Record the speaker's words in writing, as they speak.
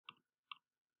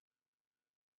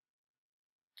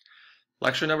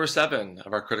Lecture number 7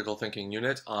 of our critical thinking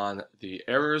unit on the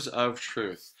errors of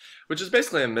truth, which is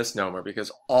basically a misnomer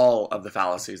because all of the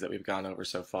fallacies that we've gone over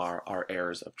so far are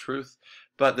errors of truth,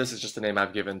 but this is just the name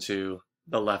I've given to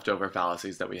the leftover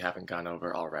fallacies that we haven't gone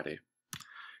over already.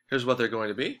 Here's what they're going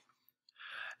to be.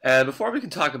 And before we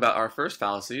can talk about our first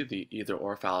fallacy, the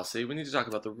either-or fallacy, we need to talk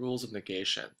about the rules of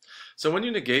negation. So when you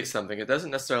negate something, it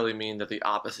doesn't necessarily mean that the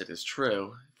opposite is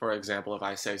true. For example, if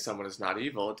I say someone is not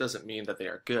evil, it doesn't mean that they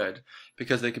are good,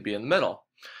 because they could be in the middle.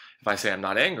 If I say I'm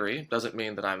not angry, it doesn't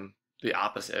mean that I'm the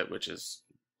opposite, which is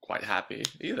quite happy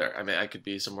either. I mean, I could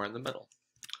be somewhere in the middle.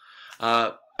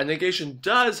 A negation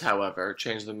does, however,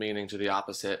 change the meaning to the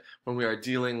opposite when we are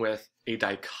dealing with a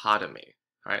dichotomy.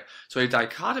 Right? So a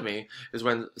dichotomy is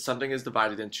when something is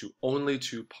divided into only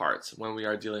two parts, when we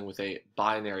are dealing with a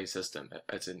binary system.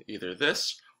 It's in either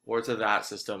this or it's a that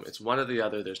system. It's one or the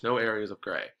other. There's no areas of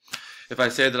gray. If I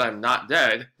say that I'm not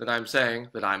dead, then I'm saying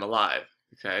that I'm alive.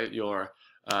 Okay?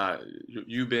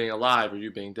 You being alive or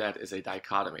you being dead is a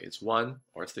dichotomy. It's one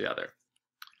or it's the other.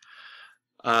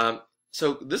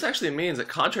 So this actually means that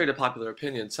contrary to popular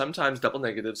opinion, sometimes double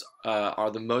negatives are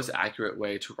the most accurate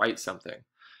way to write something.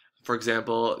 For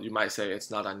example, you might say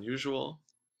it's not unusual,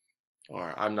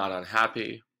 or I'm not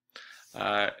unhappy.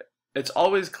 It's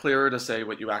always clearer to say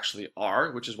what you actually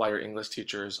are, which is why your English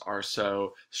teachers are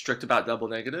so strict about double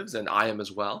negatives, and I am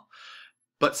as well.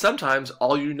 But sometimes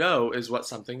all you know is what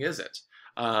something isn't.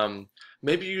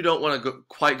 Maybe you don't want to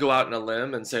quite go out on a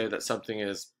limb and say that something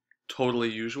is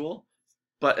totally usual,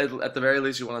 but at the very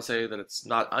least you want to say that it's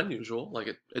not unusual, like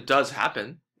it does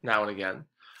happen now and again.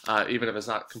 Even if it's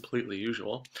not completely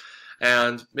usual.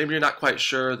 And maybe you're not quite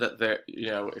sure that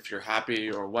if you're happy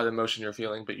or what emotion you're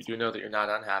feeling, but you do know that you're not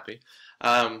unhappy.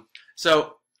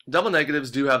 So double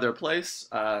negatives do have their place.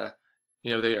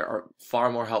 They are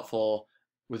far more helpful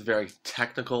with very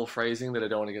technical phrasing that I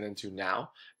don't want to get into now.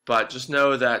 But just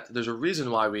know that there's a reason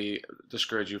why we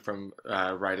discourage you from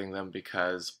writing them,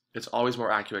 because it's always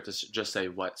more accurate to just say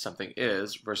what something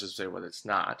is versus say what it's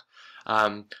not.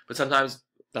 But sometimes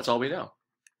that's all we know.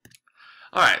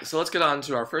 Alright, so let's get on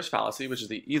to our first fallacy, which is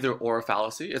the either-or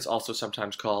fallacy. It's also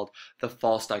sometimes called the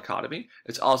false dichotomy.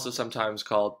 It's also sometimes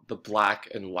called the black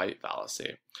and white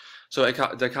fallacy. So a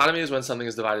dichotomy is when something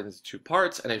is divided into two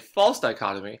parts, and a false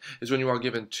dichotomy is when you are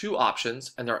given two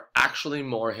options and there are actually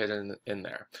more hidden in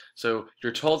there. So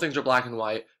you're told things are black and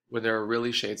white when there are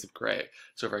really shades of gray.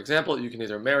 So for example, you can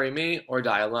either marry me or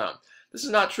die alone. This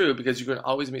is not true because you can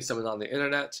always meet someone on the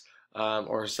internet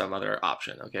or some other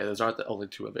option. Okay, those aren't the only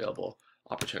two available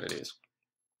opportunities.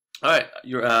 Alright,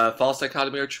 your false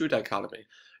dichotomy or true dichotomy.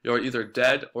 You're either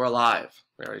dead or alive.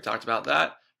 We already talked about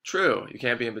that. True, you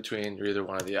can't be in between, you're either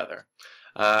one or the other.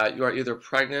 You are either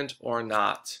pregnant or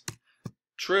not.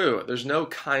 True, there's no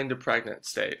kind of pregnant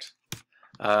state.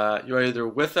 You are either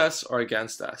with us or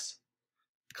against us.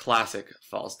 Classic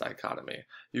false dichotomy.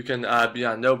 You can be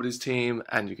on nobody's team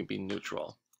and you can be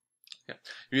neutral. Okay.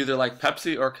 You either like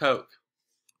Pepsi or Coke.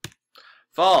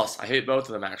 False, I hate both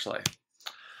of them actually.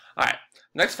 Alright,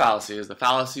 next fallacy is the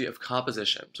fallacy of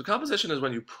composition. So composition is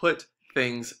when you put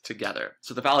things together.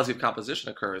 So the fallacy of composition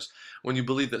occurs when you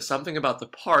believe that something about the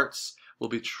parts will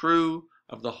be true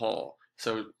of the whole.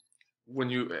 So when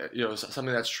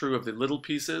something that's true of the little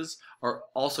pieces are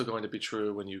also going to be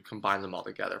true when you combine them all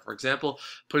together. For example,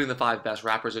 putting the 5 best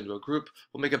rappers into a group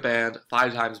will make a band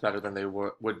 5 times better than they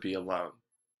would be alone.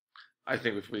 I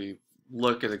think if we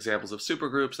look at examples of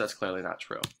supergroups, that's clearly not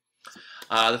true.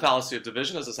 The fallacy of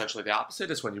division is essentially the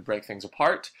opposite. It's when you break things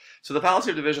apart. So the fallacy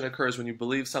of division occurs when you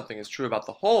believe something is true about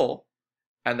the whole,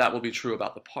 and that will be true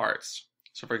about the parts.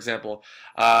 So for example,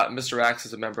 Mr. X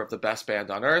is a member of the best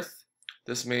band on earth.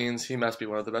 This means he must be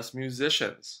one of the best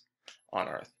musicians on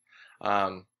earth.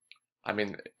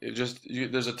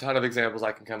 There's a ton of examples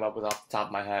I can come up with off the top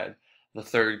of my head. The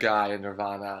third guy in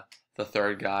Nirvana, the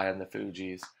third guy in the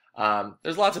Fugees.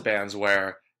 There's lots of bands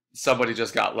where somebody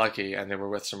just got lucky and they were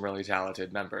with some really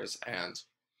talented members, and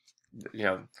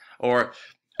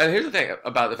here's the thing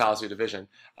about the fallacy of division.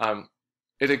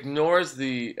 It ignores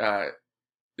the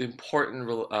important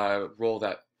role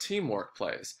that teamwork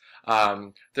plays.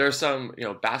 There are some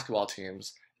basketball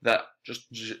teams that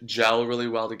just gel really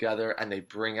well together and they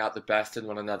bring out the best in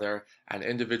one another, and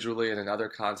individually and in other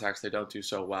contexts they don't do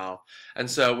so well. And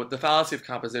so what the fallacy of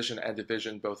composition and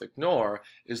division both ignore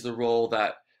is the role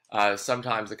that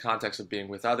sometimes the context of being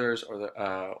with others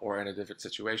or in a different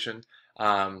situation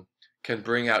can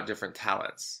bring out different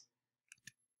talents.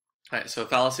 Alright, so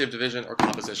fallacy of division or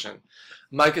composition.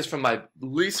 Mike is from my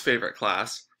least favorite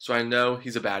class, so I know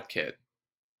he's a bad kid.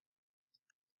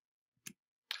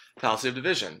 Fallacy of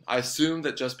division. I assume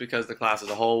that just because the class as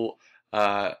a whole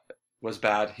was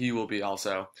bad, he will be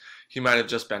also. He might have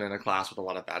just been in a class with a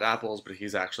lot of bad apples, but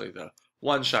he's actually the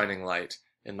one shining light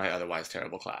in my otherwise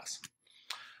terrible class.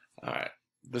 All right.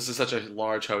 This is such a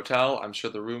large hotel. I'm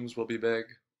sure the rooms will be big.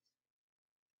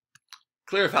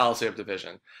 Clear fallacy of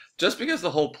division. Just because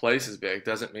the whole place is big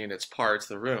doesn't mean its parts,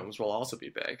 the rooms, will also be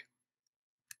big.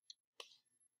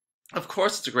 Of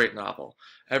course it's a great novel.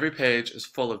 Every page is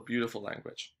full of beautiful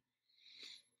language.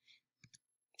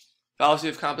 Fallacy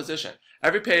of composition.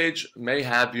 Every page may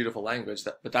have beautiful language,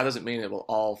 but that doesn't mean it will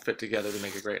all fit together to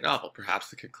make a great novel. Perhaps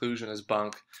the conclusion is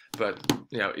bunk, but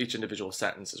each individual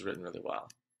sentence is written really well.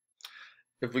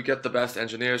 If we get the best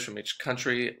engineers from each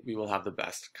country, we will have the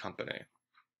best company.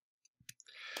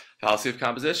 Fallacy of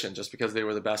composition. Just because they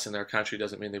were the best in their country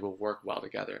doesn't mean they will work well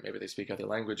together. Maybe they speak other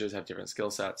languages, have different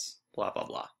skill sets, blah, blah,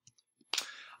 blah.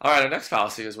 All right, our next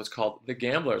fallacy is what's called the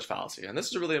gambler's fallacy, and this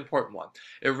is a really important one.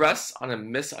 It rests on a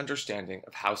misunderstanding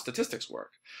of how statistics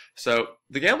work. So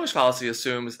the gambler's fallacy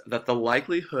assumes that the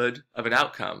likelihood of an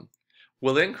outcome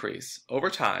will increase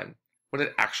over time when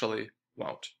it actually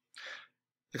won't.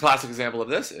 The classic example of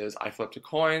this is I flipped a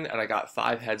coin and I got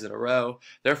 5 heads in a row.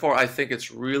 Therefore, I think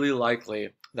it's really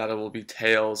likely that it will be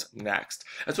tails next.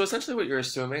 And so essentially what you're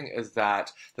assuming is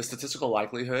that the statistical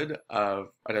likelihood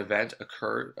of an event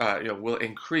will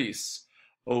increase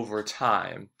over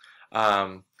time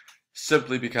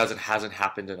simply because it hasn't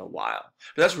happened in a while.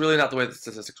 But that's really not the way that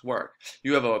statistics work.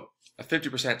 You have a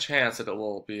 50% chance that it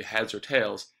will be heads or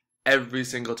tails every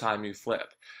single time you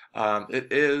flip.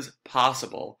 It is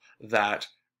possible that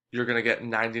you're going to get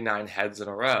 99 heads in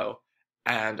a row,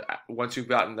 and once you've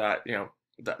gotten that,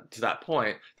 to that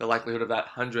point, the likelihood of that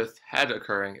 100th head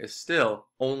occurring is still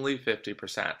only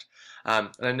 50%. And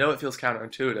I know it feels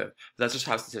counterintuitive, but that's just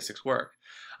how statistics work.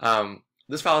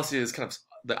 This fallacy is kind of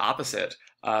the opposite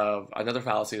of another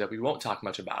fallacy that we won't talk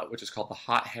much about, which is called the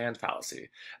hot hand fallacy.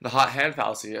 The hot hand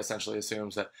fallacy essentially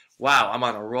assumes that, wow, I'm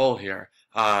on a roll here.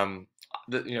 I'm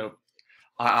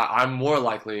more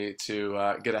likely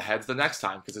to get a heads the next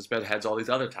time because it's been heads all these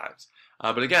other times.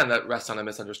 But again, that rests on a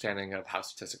misunderstanding of how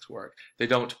statistics work. They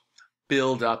don't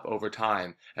build up over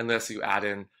time unless you add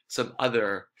in some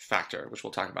other factor, which we'll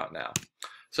talk about now.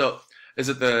 So is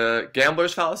it the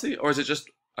gambler's fallacy, or is it just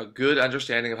a good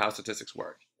understanding of how statistics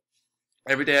work?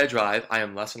 Every day I drive, I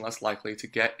am less and less likely to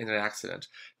get in an accident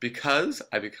because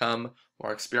I become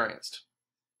more experienced.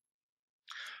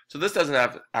 So this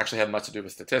doesn't actually have much to do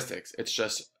with statistics. It's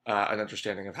just an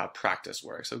understanding of how practice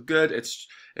works. So good, it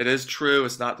is true,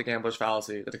 it's not the gambler's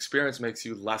fallacy, that experience makes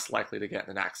you less likely to get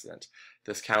in an accident.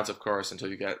 This counts, of course, until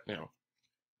you get,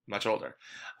 much older.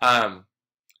 And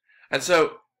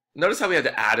so notice how we had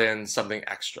to add in something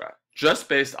extra. Just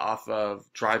based off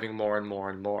of driving more and more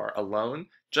and more alone,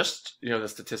 just, the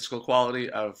statistical quality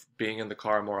of being in the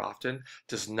car more often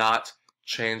does not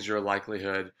change your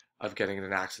likelihood of getting in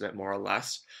an accident more or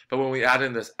less. But when we add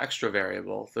in this extra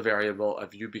variable, the variable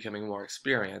of you becoming more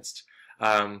experienced,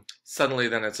 suddenly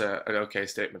then it's an okay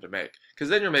statement to make. Because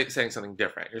then you're saying something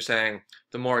different. You're saying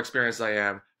the more experienced I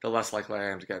am, the less likely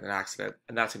I am to get in an accident,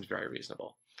 and that seems very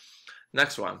reasonable.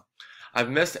 Next one. I've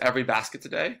missed every basket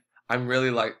today. I'm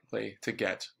really likely to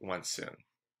get one soon.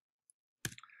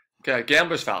 Okay,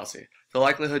 gambler's fallacy. The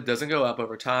likelihood doesn't go up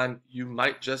over time. You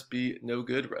might just be no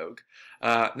good, rogue.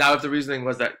 Now, if the reasoning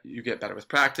was that you get better with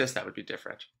practice, that would be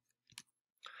different.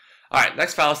 All right,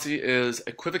 next fallacy is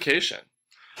equivocation.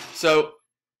 So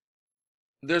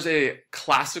there's a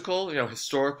classical,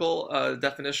 historical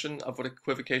definition of what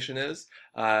equivocation is.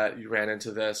 You ran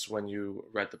into this when you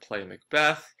read the play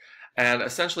Macbeth. And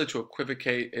essentially to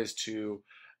equivocate is to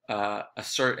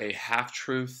assert a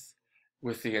half-truth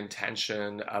with the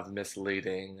intention of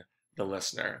misleading the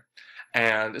listener.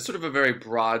 And it's sort of a very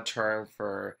broad term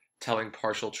for telling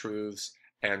partial truths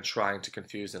and trying to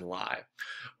confuse and lie.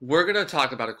 We're going to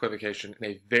talk about equivocation in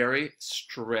a very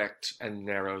strict and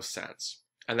narrow sense.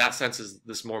 And that sense is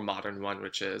this more modern one,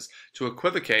 which is to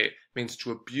equivocate means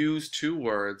to abuse two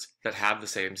words that have the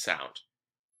same sound.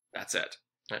 That's it.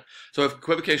 Okay? So if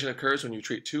equivocation occurs when you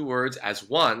treat two words as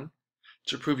one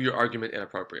to prove your argument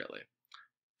inappropriately.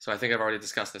 So I think I've already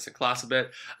discussed this in class a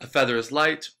bit. A feather is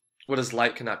light. What is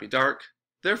light cannot be dark.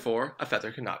 Therefore, a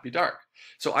feather cannot be dark.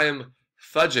 So I am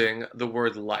fudging the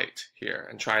word light here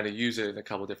and trying to use it in a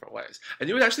couple different ways. And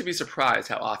you would actually be surprised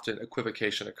how often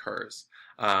equivocation occurs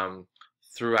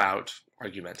throughout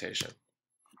argumentation.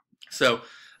 So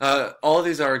all of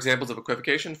these are examples of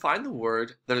equivocation. Find the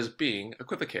word that is being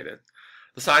equivocated.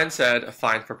 The sign said a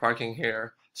fine for parking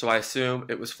here, so I assume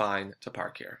it was fine to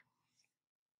park here.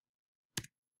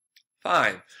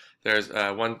 Fine. There's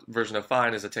one version of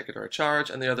fine is a ticket or a charge,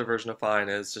 and the other version of fine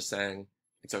is just saying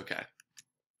it's okay.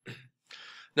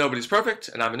 Nobody's perfect,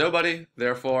 and I'm a nobody,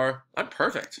 therefore I'm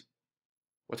perfect.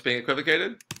 What's being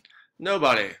equivocated?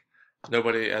 Nobody.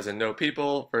 Nobody as in no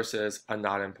people versus a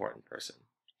not important person.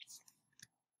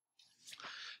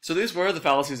 So these were the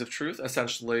fallacies of truth,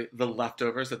 essentially the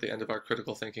leftovers at the end of our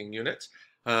critical thinking unit.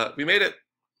 We made it